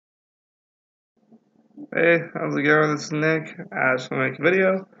Hey, how's it going? This is Nick. I just want to make a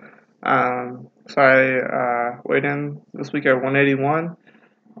video. So I weighed in this week at 181.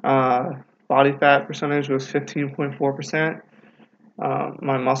 Uh, Body fat percentage was 15.4%.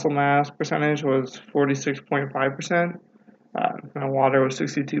 My muscle mass percentage was 46.5%. My water was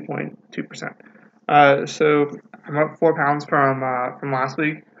 62.2%. So I'm up 4 pounds from last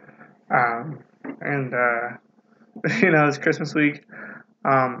week. Um, and it's Christmas week.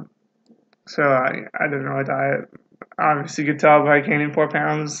 Um, So I didn't really diet. Obviously, you could tell by gaining 4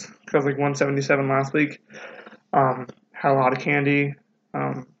 pounds because like 177 last week. Had a lot of candy.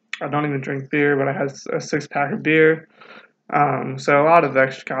 Um, I don't even drink beer, but I had a 6 pack of beer. So a lot of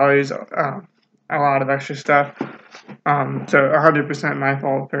extra calories, a lot of extra stuff. So 100% my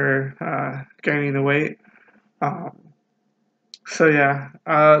fault for gaining the weight. Um, so yeah,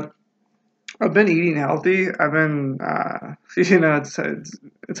 I've been eating healthy. I've been,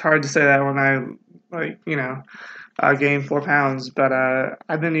 it's hard to say that when I gained 4 pounds, but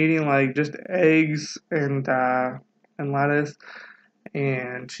I've been eating like just eggs and lettuce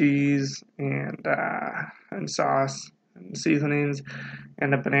and cheese and sauce and seasonings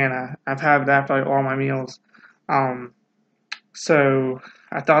and a banana. I've had that for like all my meals. Um, so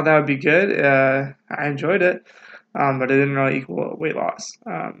I thought that would be good. I enjoyed it, but it didn't really equal weight loss.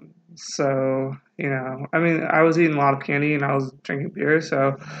 I mean, I was eating a lot of candy and I was drinking beer,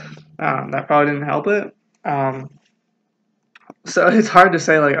 so that probably didn't help it. Um, So it's hard to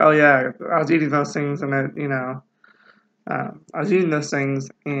say like, oh yeah, I was eating those things and I was eating those things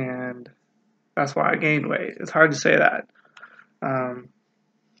and that's why I gained weight. It's hard to say that. Um,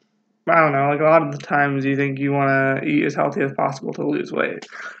 I don't know. Like a lot of the times, you think you want to eat as healthy as possible to lose weight,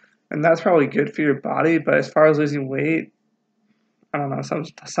 and that's probably good for your body. But as far as losing weight, I don't know.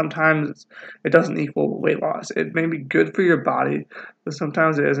 Sometimes it doesn't equal weight loss. It may be good for your body, but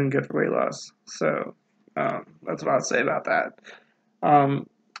sometimes it isn't good for weight loss. So that's what I'd say about that. Um,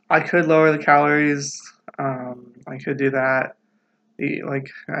 I could lower the calories. I could do that. Eat like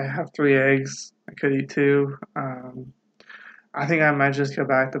I have 3 eggs. I could eat two. I think I might just go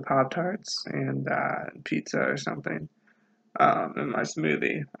back to Pop Tarts and pizza or something in my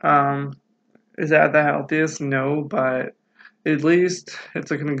smoothie. Is that the healthiest? No, but at least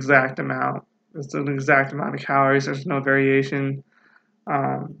it's like an exact amount. It's an exact amount of calories. There's no variation.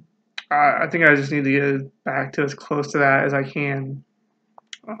 Um, I think I just need to get back to as close to that as I can.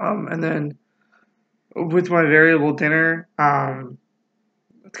 And then with my variable dinner, it's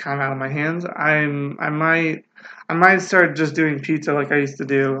kind of out of my hands. I might start just doing pizza like I used to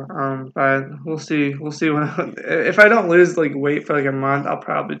do. But we'll see. We'll see when if I don't lose like weight for like a month, I'll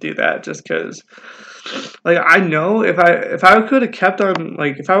probably do that just because. Like I know if I could have kept on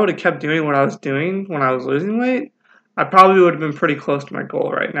like if I would have kept doing what I was doing when I was losing weight, I probably would have been pretty close to my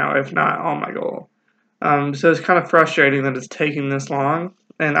goal right now, if not on my goal. So it's kind of frustrating that it's taking this long,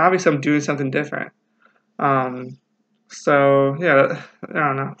 and obviously I'm doing something different. Um, so yeah, I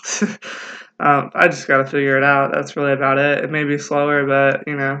don't know. I just gotta figure it out. That's really about it. It may be slower, but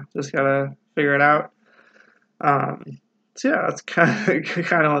just gotta figure it out. Um, so yeah, that's kind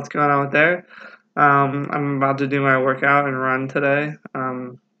of what's going on with there. I'm about to do my workout and run today. I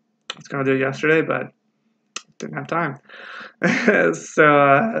was gonna do it yesterday, but didn't have time. So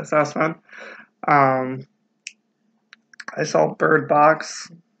that was fun. Um, I saw Bird Box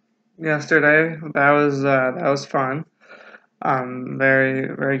yesterday. That was fun.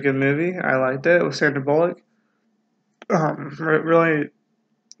 Very very good movie. I liked it. It was Sandra Bullock. Really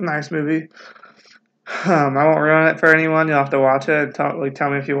nice movie. I won't ruin it for anyone. You'll have to watch it. Tell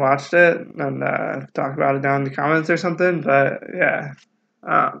me if you watched it, and talk about it down in the comments or something. But yeah,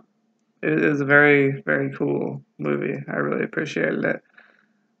 um, it is a very very cool movie. I really appreciated it.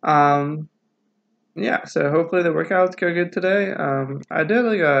 Um, yeah, so hopefully the workouts go good today. I did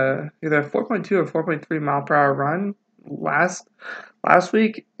like a either 4.2 or 4.3 mile per hour run last last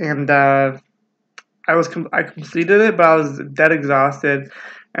week, and I completed it, but I was dead exhausted,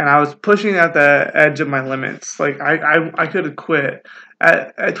 and I was pushing at the edge of my limits. Like I could have quit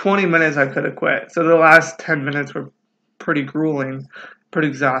at 20 minutes. I could have quit. So the last 10 minutes were pretty grueling, pretty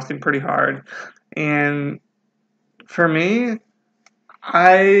exhausting, pretty hard. And for me,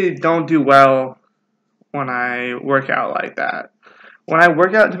 I don't do well when I work out like that. When I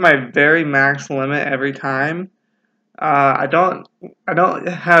work out to my very max limit every time, I don't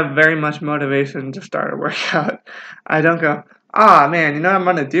have very much motivation to start a workout. I don't go, ah man, you know what I'm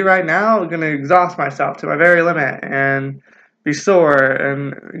gonna do right now? I'm gonna exhaust myself to my very limit and be sore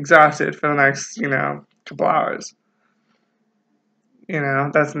and exhausted for the next, couple hours.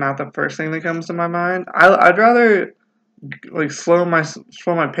 That's not the first thing that comes to my mind. I'd rather like slow my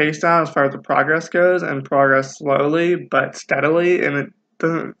pace down as far as the progress goes, and progress slowly but steadily, and it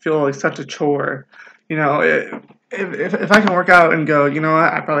doesn't feel like such a chore. You know, if I can work out and go, you know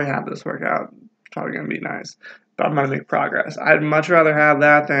what, I probably have this workout. It's probably gonna be nice, but I'm gonna make progress. I'd much rather have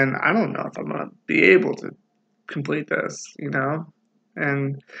that than I don't know if I'm gonna be able to complete this. You know,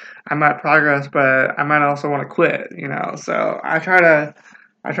 and I might progress, but I might also want to quit. You know, so I try to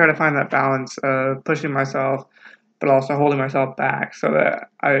find that balance of pushing myself but also holding myself back so that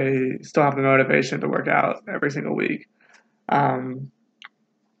I still have the motivation to work out every single week. Um,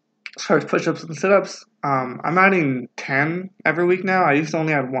 as far as push-ups and sit-ups, I'm adding 10 every week now. I used to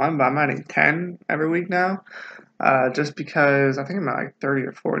only add one, but I'm adding 10 every week now, just because I think I'm at like 30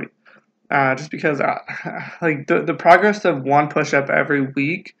 or 40. Just because like the progress of one push-up every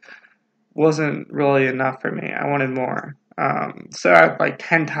week wasn't really enough for me. I wanted more. So I have like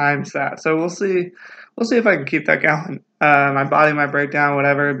 10 times that. So we'll see. We'll see if I can keep that going. My body might break down,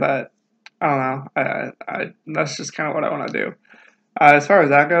 whatever, but I don't know. That's just kind of what I want to do. As far as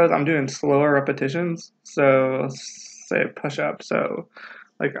that goes, I'm doing slower repetitions. So say push up. So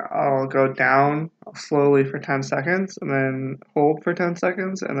like I'll go down slowly for 10 seconds and then hold for 10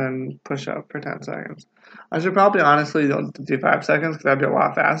 seconds and then push up for 10 seconds. I should probably honestly do 5 seconds because that'd be a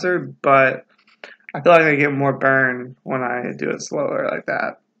lot faster, but I feel like I get more burn when I do it slower like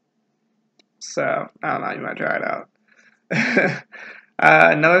that. So I don't know. You might try it out.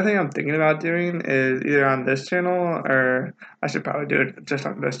 Another thing I'm thinking about doing is either on this channel or I should probably do it just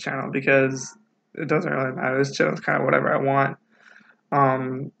on this channel because it doesn't really matter. This channel is kind of whatever I want.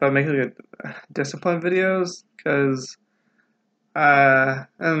 But making good discipline videos because and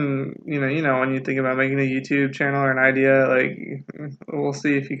when you think about making a YouTube channel or an idea, like we'll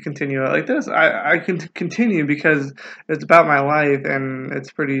see if you continue it like this. I can continue because it's about my life and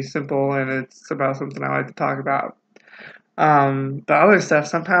it's pretty simple and it's about something I like to talk about. The other stuff,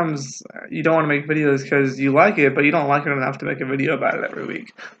 sometimes you don't want to make videos because you like it, but you don't like it enough to make a video about it every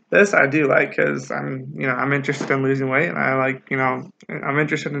week. This I do like because I'm interested in losing weight and I like, I'm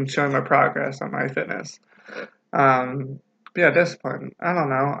interested in showing my progress on my fitness. Um, but yeah, discipline. I don't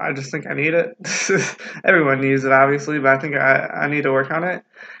know. I just think I need it. Everyone needs it, obviously, but I think I need to work on it.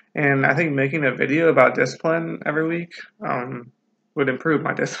 And I think making a video about discipline every week would improve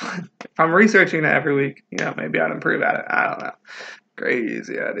my discipline. If I'm researching it every week, maybe I'd improve at it. I don't know.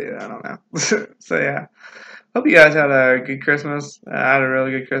 Crazy idea. I don't know. So yeah, hope you guys had a good Christmas. I had a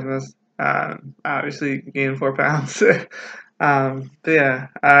really good Christmas. Obviously gained 4 pounds. But yeah,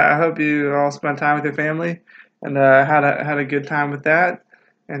 I hope you all spent time with your family and had a good time with that.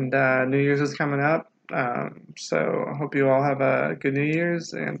 And New Year's is coming up. So I hope you all have a good New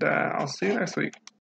Year's, and I'll see you next week.